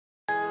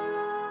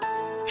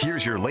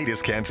Here's your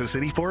latest Kansas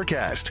City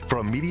forecast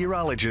from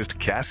meteorologist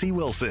Cassie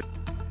Wilson.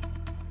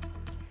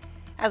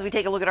 As we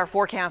take a look at our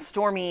forecast,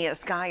 stormy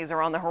skies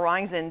are on the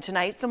horizon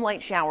tonight. Some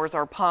light showers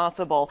are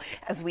possible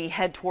as we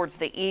head towards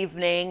the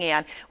evening,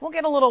 and we'll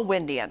get a little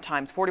windy at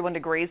times. 41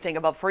 degrees, staying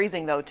above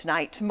freezing though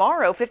tonight.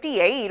 Tomorrow,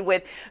 58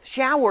 with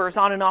showers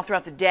on and off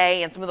throughout the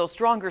day, and some of those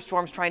stronger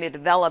storms trying to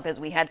develop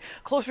as we head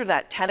closer to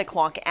that 10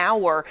 o'clock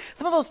hour.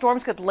 Some of those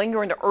storms could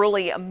linger into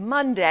early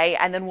Monday,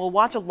 and then we'll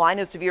watch a line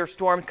of severe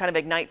storms kind of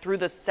ignite through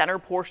the center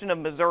portion of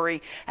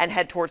Missouri and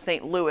head towards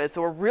St. Louis.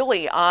 So we're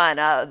really on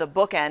the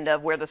bookend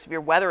of where the severe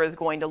weather is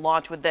going to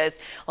launch with this.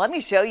 Let me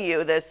show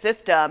you this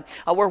system.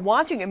 We're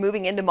watching it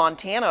moving into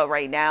Montana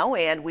right now,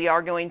 and we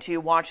are going to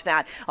watch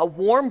that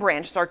warm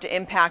branch start to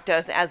impact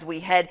us as we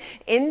head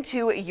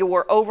into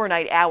your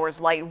overnight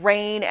hours. Light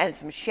rain and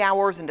some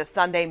showers into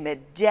Sunday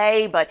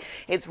midday, but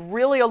it's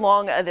really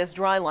along this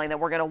dry line that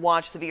we're going to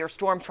watch severe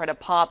storms try to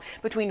pop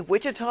between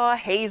Wichita,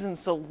 Hays, and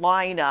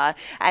Salina.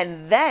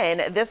 And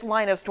then this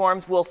line of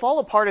storms will fall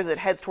apart as it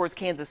heads towards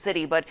Kansas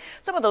City, but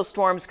some of those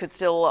storms could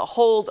still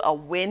hold a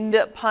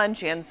wind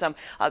punch and some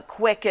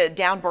quick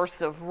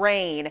downbursts of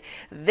rain.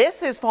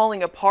 This is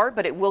falling apart,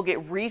 but it will get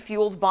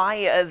refueled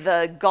by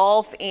the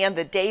Gulf and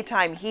the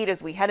daytime heat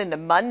as we head into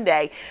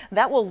Monday.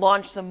 That will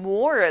launch some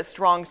more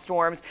strong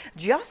storms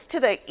just to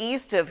the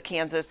east of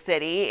Kansas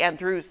City and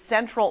through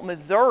central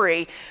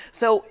Missouri.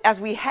 So as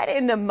we head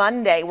into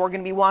Monday, we're going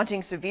to be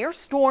watching severe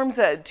storms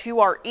to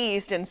our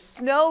east and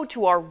snow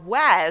to our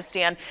west.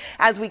 And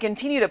as we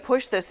continue to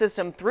push the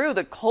system through,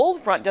 the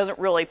cold front doesn't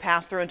really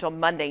pass through until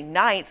Monday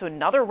night. So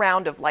another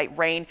round of light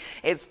rain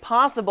is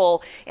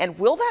possible. And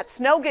will that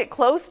snow get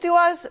close to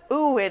us?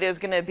 Ooh, it is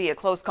going to be a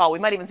close call. We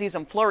might even see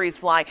some flurries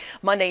fly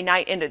Monday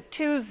night into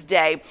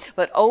Tuesday.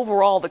 But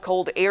overall, the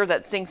cold air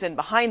that sinks in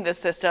behind this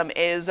system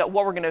is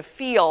what we're going to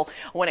feel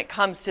when it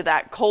comes to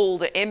that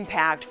cold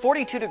impact.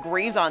 42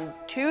 degrees on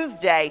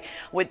Tuesday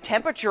with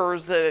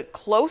temperatures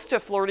close to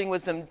flirting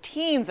with some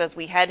teens as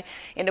we head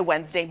into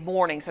Wednesday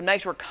morning. Some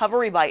nice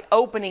recovery by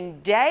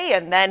opening day,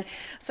 and then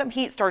some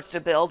heat starts to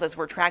build as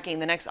we're tracking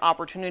the next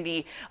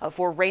opportunity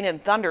for rain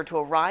and thunder to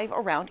arrive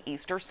around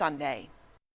Easter Sunday.